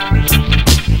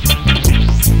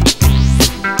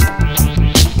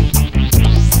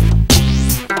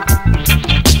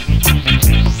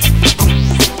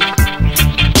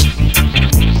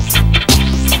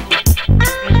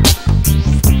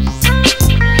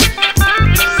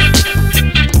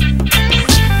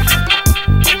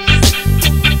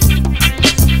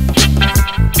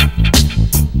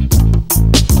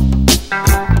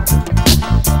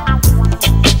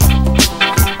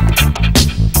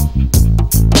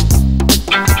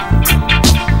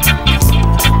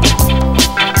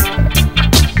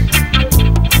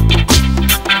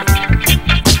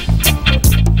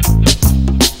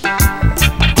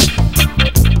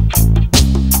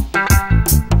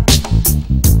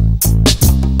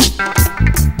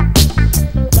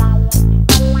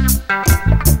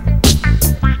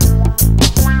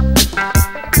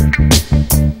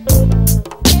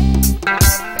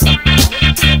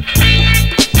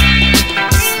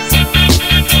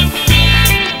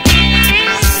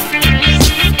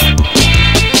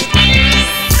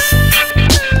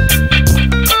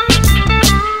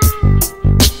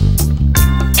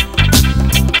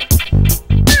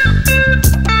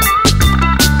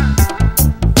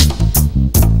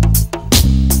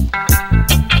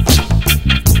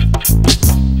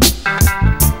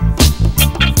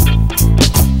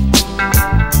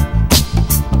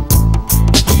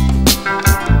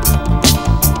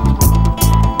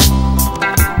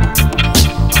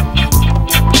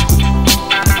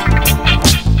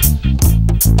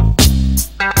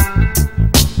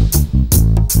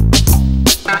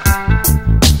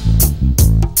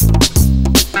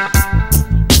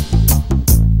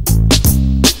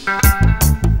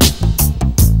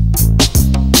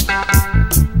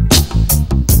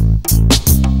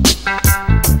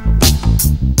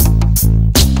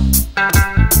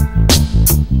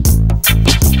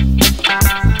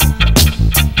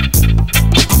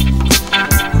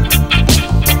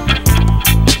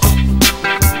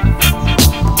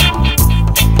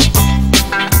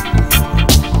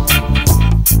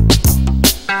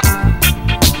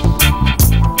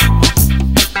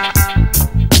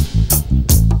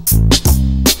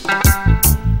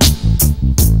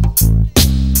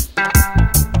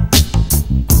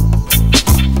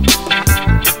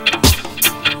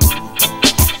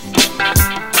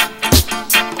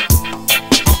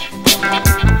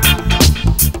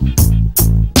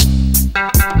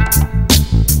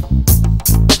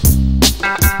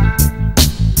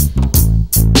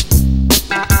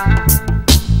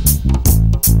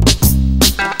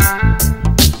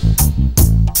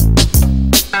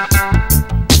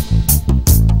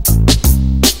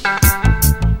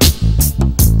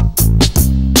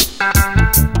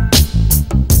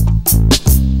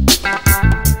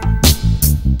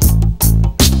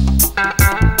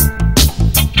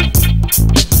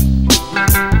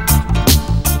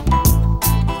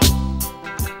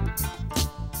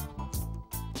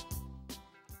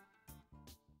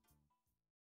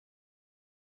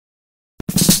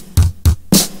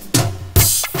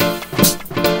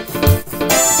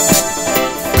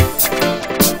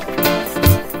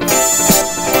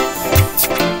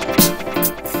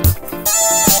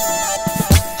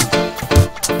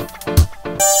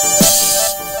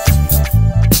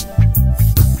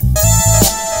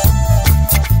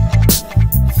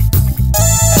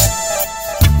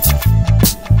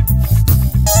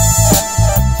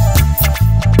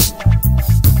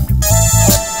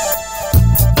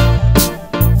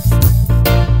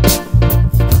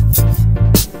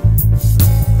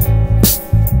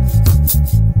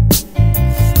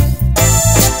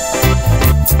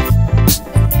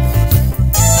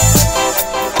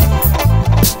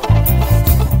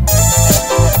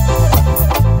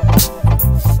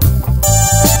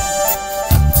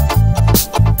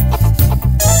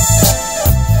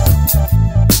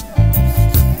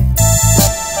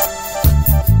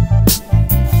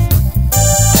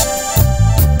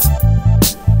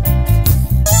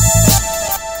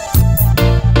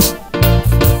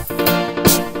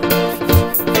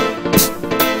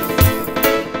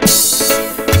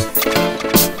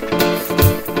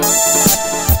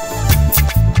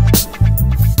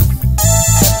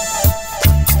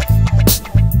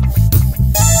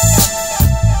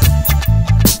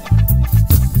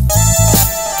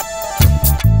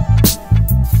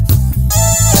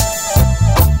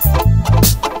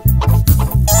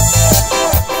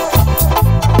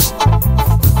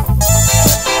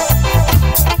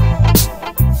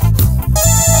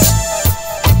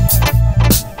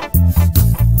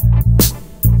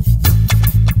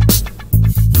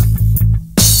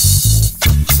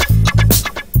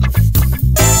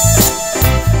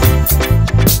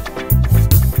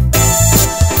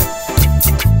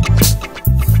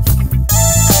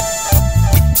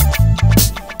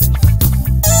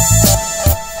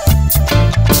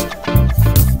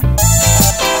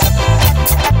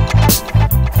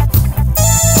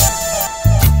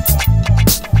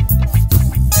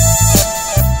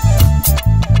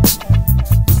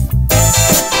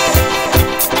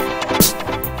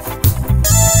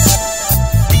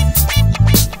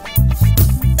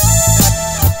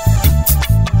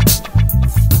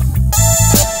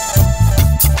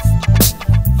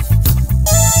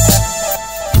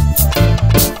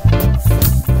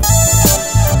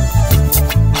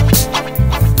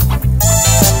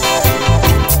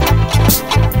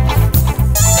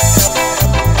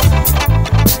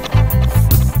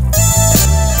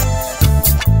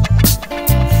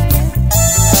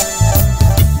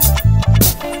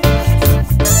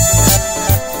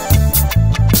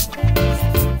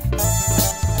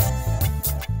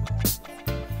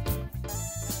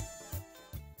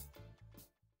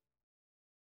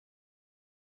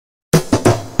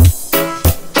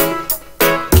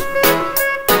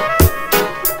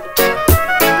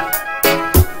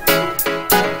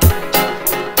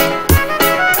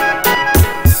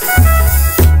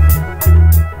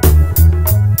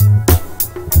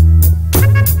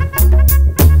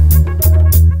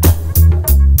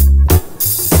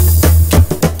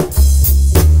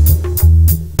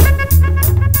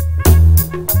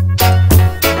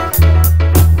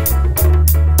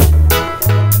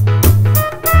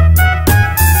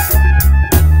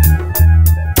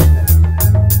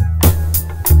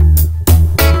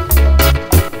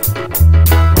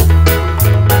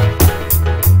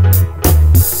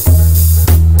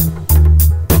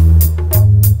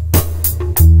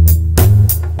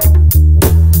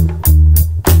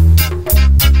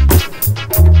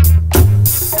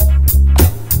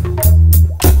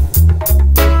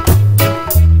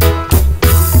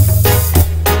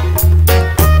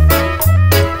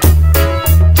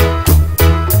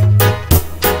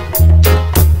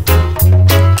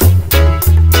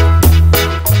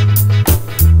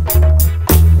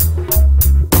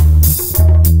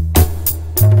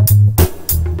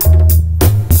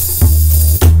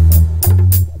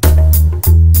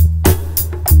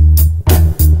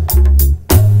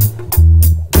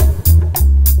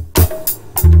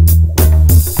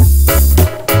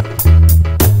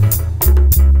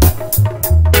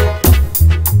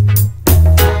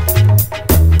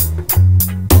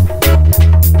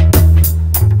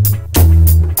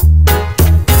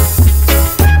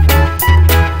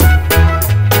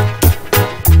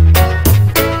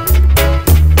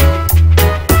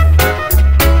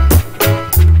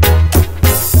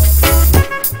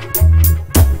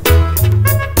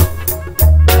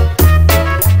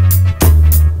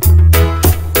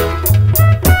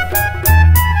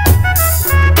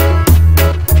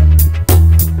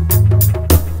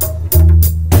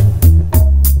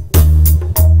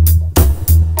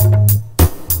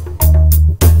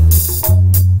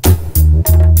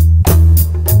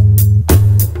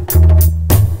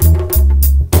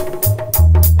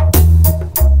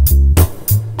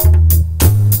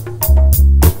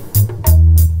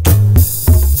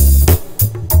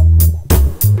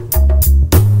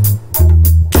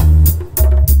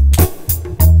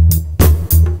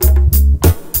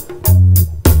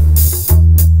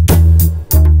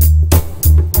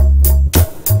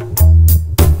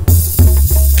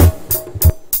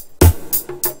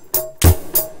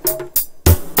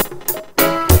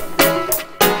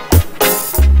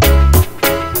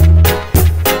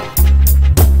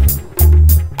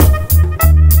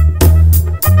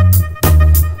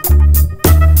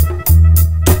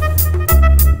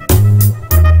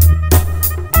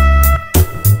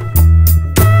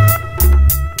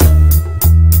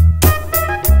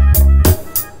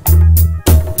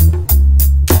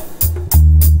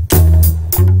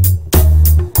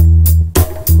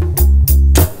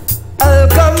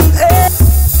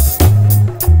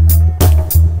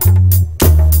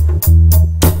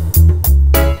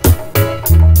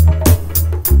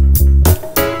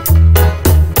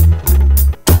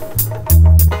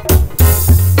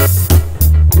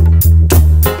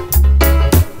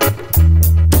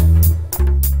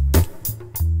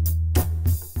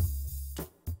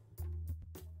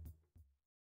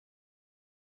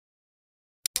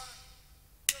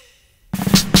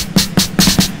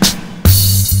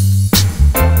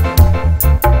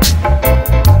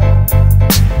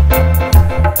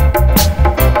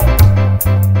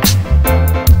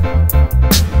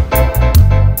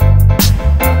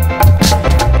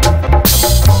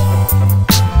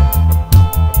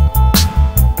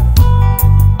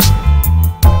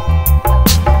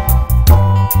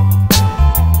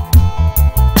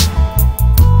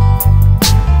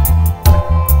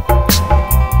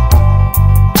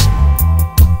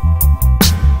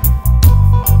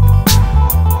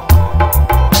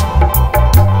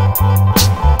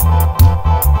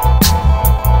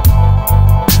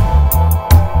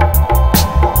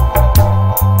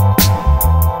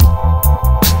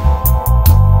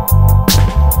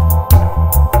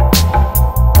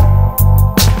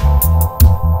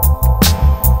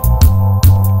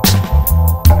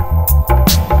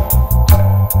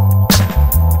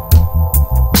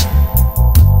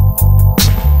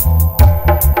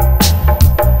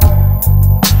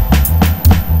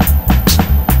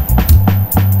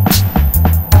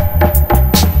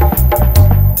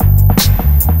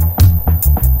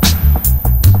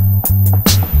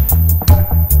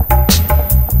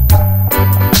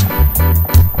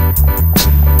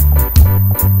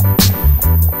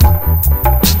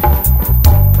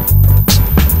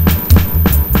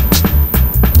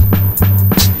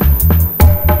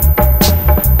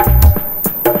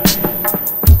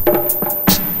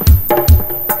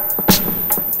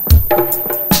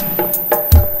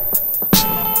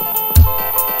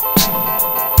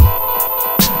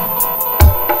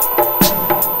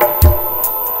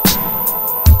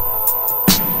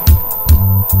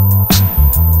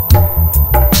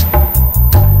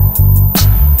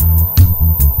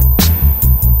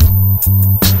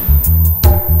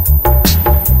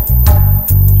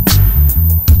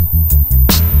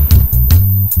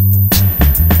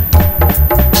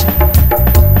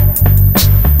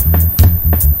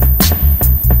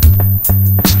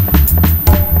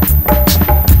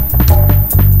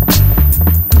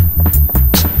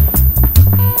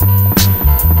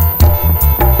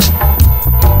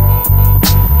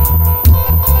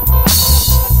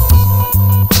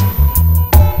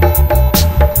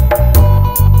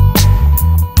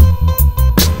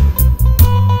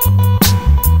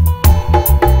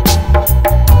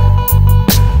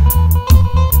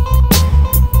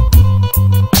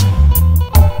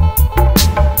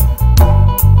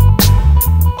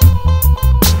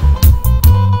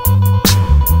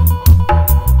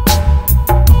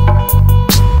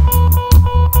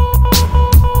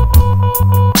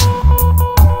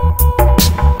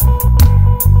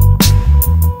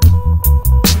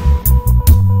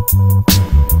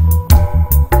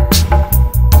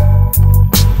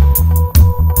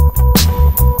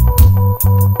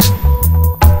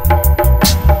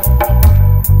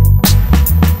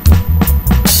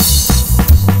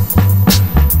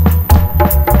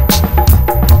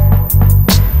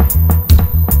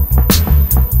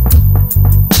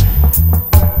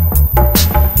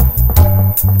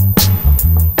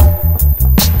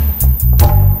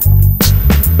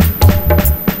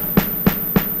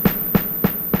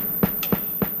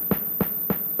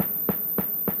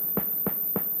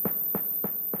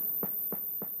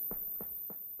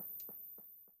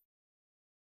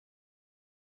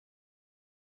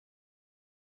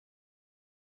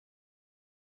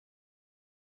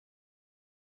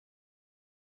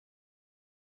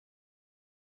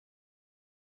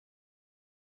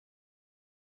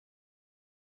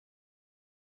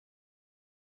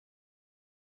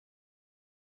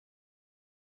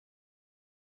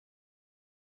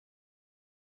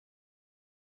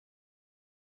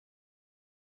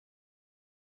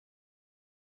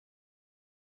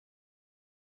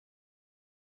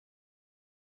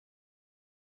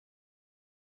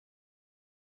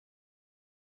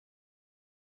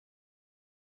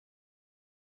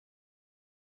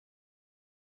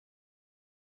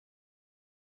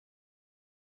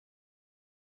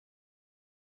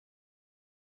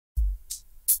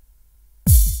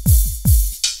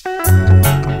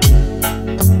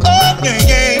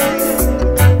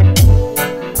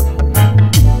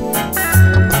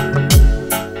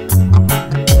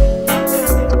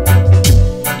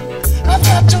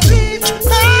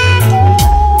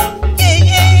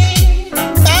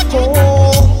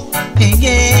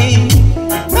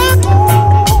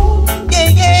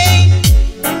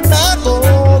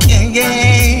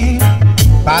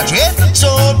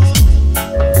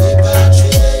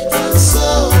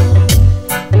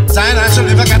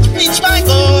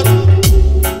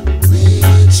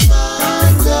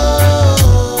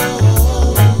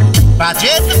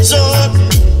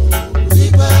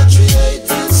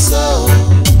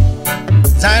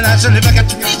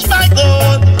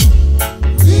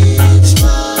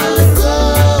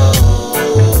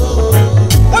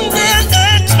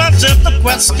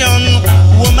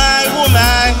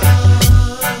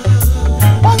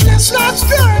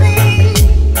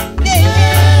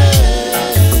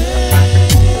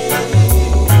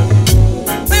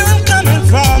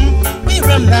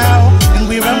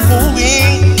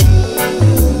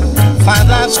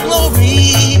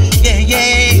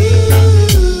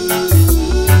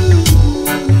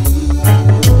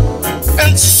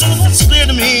 was clear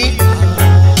to me.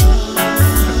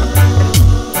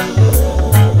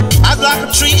 I'd like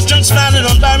a tree transplanted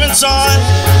on barren soil,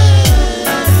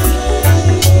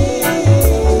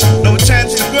 no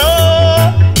chance to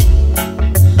grow.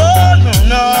 Oh no,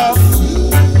 no.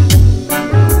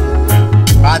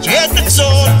 Repatriated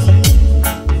soul,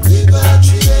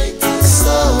 repatriated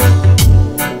soul.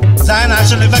 Zion, I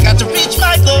shall live. I got to reach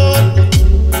my goal.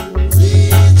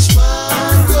 Reach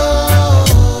my goal.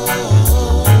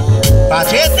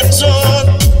 Repatriated soul,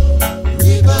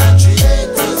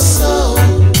 repatriated soul.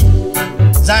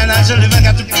 Zion, I shall live. I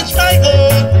got to reach my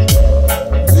goal.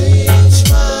 Reach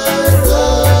my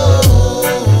goal.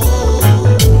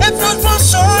 A fruitful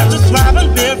soul to thrive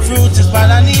and bear fruit is what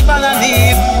I need, what I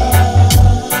need.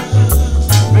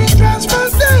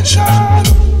 Retransplantation.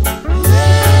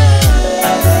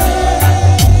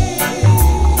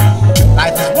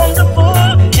 Life is wonderful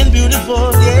and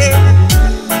beautiful, yeah.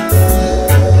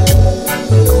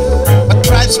 But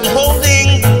Christ the holding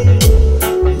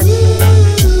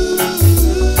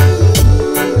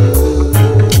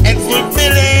and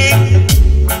fulfilling.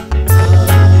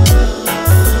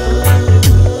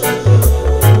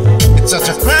 It's such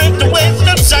a crime to waste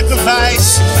and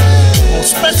sacrifice.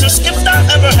 Most precious gift I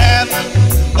ever had,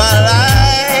 my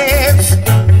life.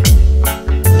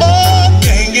 Oh,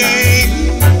 gang, gang.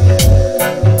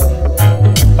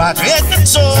 Repatriated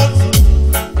soul,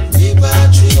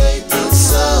 repatriated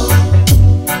soul.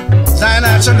 Zion,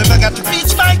 I shall never got to be